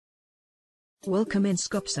Welcome in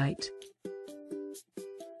Scopsite.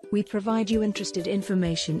 We provide you interested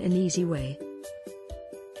information in easy way.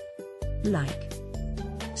 Like,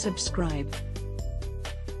 subscribe,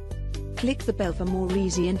 click the bell for more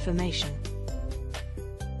easy information,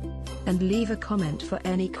 and leave a comment for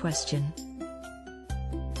any question.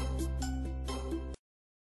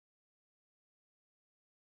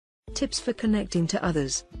 Tips for connecting to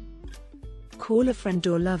others. Call a friend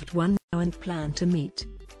or loved one now and plan to meet.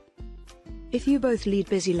 If you both lead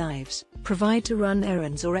busy lives, provide to run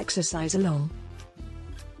errands or exercise along.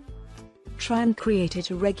 Try and create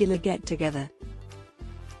it a regular get-together.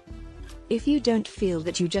 If you don't feel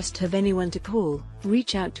that you just have anyone to call,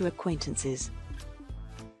 reach out to acquaintances.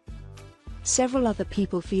 Several other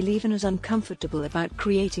people feel even as uncomfortable about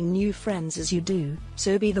creating new friends as you do,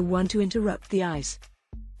 so be the one to interrupt the ice.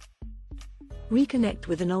 Reconnect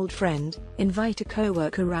with an old friend, invite a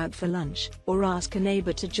coworker out for lunch, or ask a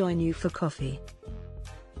neighbor to join you for coffee.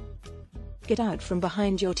 Get out from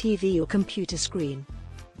behind your TV or computer screen.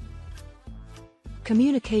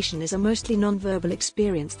 Communication is a mostly nonverbal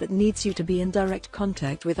experience that needs you to be in direct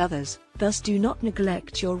contact with others, thus do not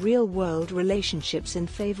neglect your real-world relationships in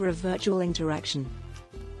favor of virtual interaction.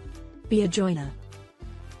 Be a joiner.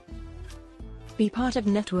 Be part of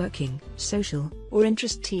networking, social, or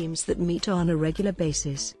interest teams that meet on a regular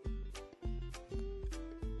basis.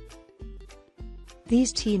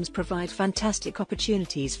 These teams provide fantastic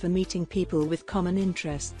opportunities for meeting people with common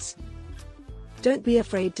interests. Don't be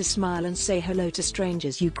afraid to smile and say hello to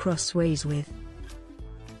strangers you cross ways with.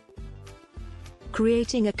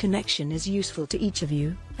 Creating a connection is useful to each of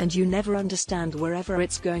you, and you never understand wherever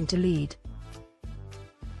it's going to lead.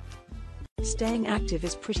 Staying active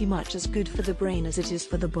is pretty much as good for the brain as it is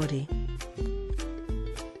for the body.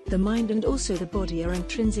 The mind and also the body are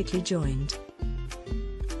intrinsically joined.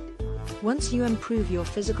 Once you improve your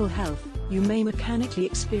physical health, you may mechanically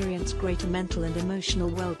experience greater mental and emotional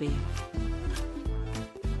well-being.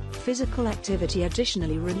 Physical activity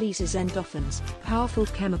additionally releases endorphins, powerful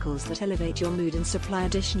chemicals that elevate your mood and supply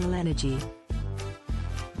additional energy.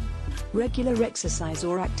 Regular exercise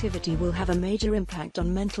or activity will have a major impact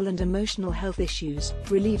on mental and emotional health issues,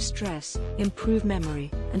 relieve stress, improve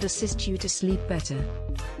memory, and assist you to sleep better.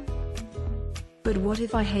 But what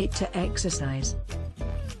if I hate to exercise?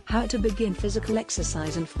 How to begin physical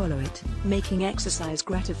exercise and follow it, making exercise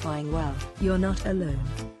gratifying? Well, you're not alone.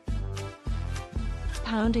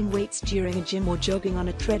 Pounding weights during a gym or jogging on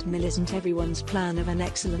a treadmill isn't everyone's plan of an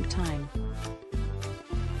excellent time.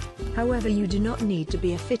 However, you do not need to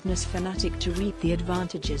be a fitness fanatic to reap the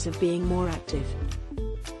advantages of being more active.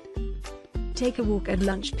 Take a walk at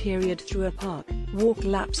lunch period through a park, walk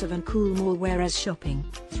laps of a cool mall whereas shopping,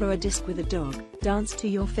 throw a disc with a dog, dance to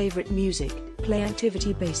your favorite music, play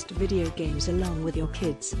activity-based video games along with your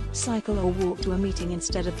kids, cycle or walk to a meeting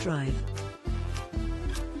instead of drive.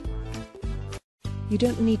 You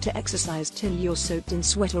don't need to exercise till you're soaked in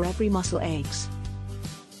sweat or every muscle aches.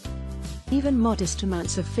 Even modest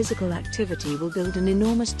amounts of physical activity will build an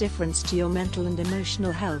enormous difference to your mental and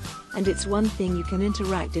emotional health, and it's one thing you can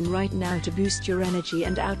interact in right now to boost your energy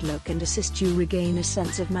and outlook and assist you regain a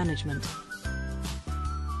sense of management.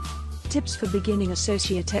 Tips for beginning: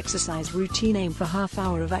 associate exercise routine. Aim for half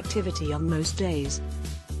hour of activity on most days.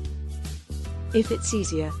 If it's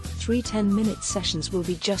easier, 3 10-minute sessions will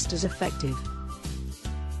be just as effective.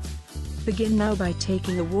 Begin now by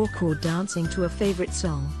taking a walk or dancing to a favorite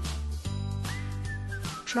song.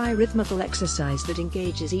 Try rhythmical exercise that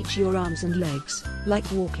engages each your arms and legs, like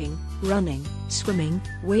walking, running, swimming,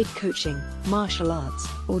 weight coaching, martial arts,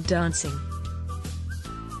 or dancing.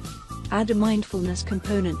 Add a mindfulness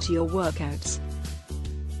component to your workouts.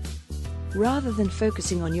 Rather than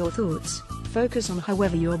focusing on your thoughts, focus on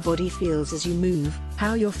however your body feels as you move,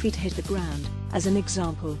 how your feet hit the ground, as an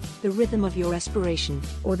example, the rhythm of your respiration,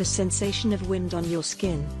 or the sensation of wind on your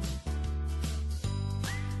skin.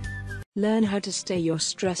 Learn how to stay your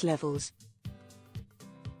stress levels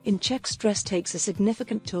in check. Stress takes a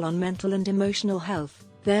significant toll on mental and emotional health,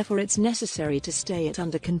 therefore it's necessary to stay it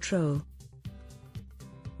under control.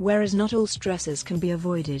 Whereas not all stresses can be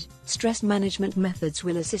avoided, stress management methods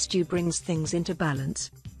will assist you bring things into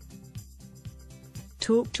balance.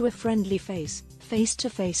 Talk to a friendly face.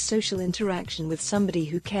 Face-to-face social interaction with somebody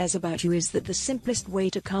who cares about you is the simplest way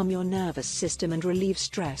to calm your nervous system and relieve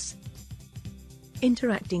stress.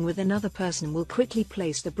 Interacting with another person will quickly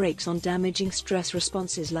place the brakes on damaging stress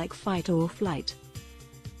responses like fight or flight.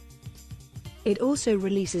 It also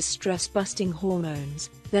releases stress-busting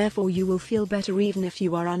hormones, therefore you will feel better even if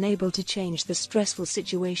you are unable to change the stressful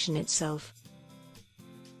situation itself.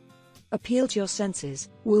 Appeal to your senses.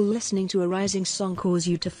 Will listening to a rising song cause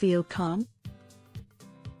you to feel calm?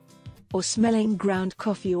 or smelling ground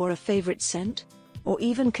coffee or a favorite scent? Or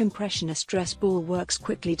even compression, a stress ball works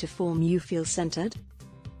quickly to form you feel centered?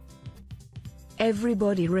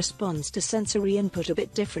 Everybody responds to sensory input a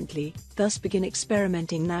bit differently, thus begin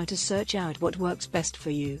experimenting now to search out what works best for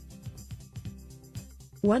you.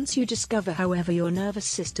 Once you discover however your nervous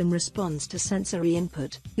system responds to sensory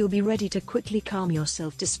input, you'll be ready to quickly calm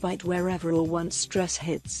yourself despite wherever or once stress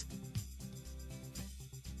hits.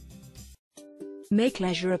 Make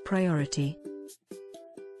leisure a priority.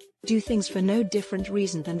 Do things for no different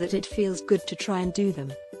reason than that it feels good to try and do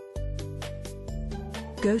them.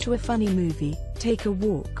 Go to a funny movie, take a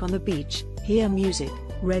walk on the beach, hear music,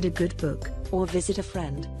 read a good book, or visit a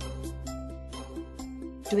friend.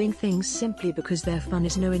 Doing things simply because they're fun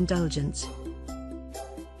is no indulgence.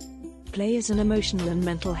 Play is an emotional and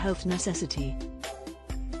mental health necessity.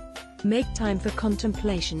 Make time for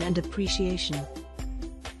contemplation and appreciation.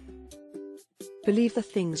 Believe the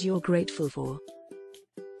things you're grateful for.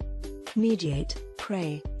 Meditate,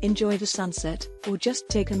 pray, enjoy the sunset, or just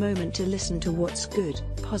take a moment to listen to what's good,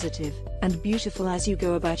 positive, and beautiful as you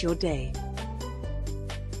go about your day.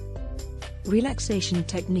 Relaxation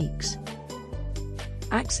techniques.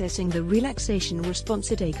 Accessing the relaxation response.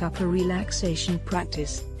 Take up a relaxation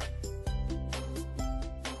practice.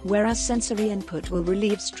 Whereas sensory input will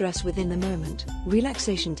relieve stress within the moment,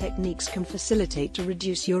 relaxation techniques can facilitate to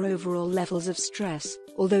reduce your overall levels of stress,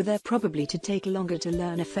 although they're probably to take longer to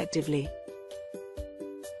learn effectively.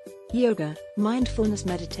 Yoga, mindfulness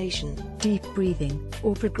meditation, deep breathing,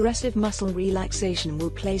 or progressive muscle relaxation will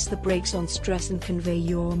place the brakes on stress and convey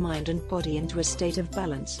your mind and body into a state of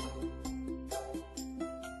balance.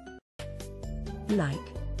 Like,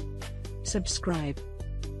 subscribe,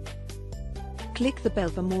 click the bell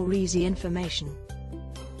for more easy information,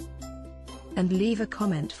 and leave a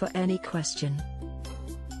comment for any question.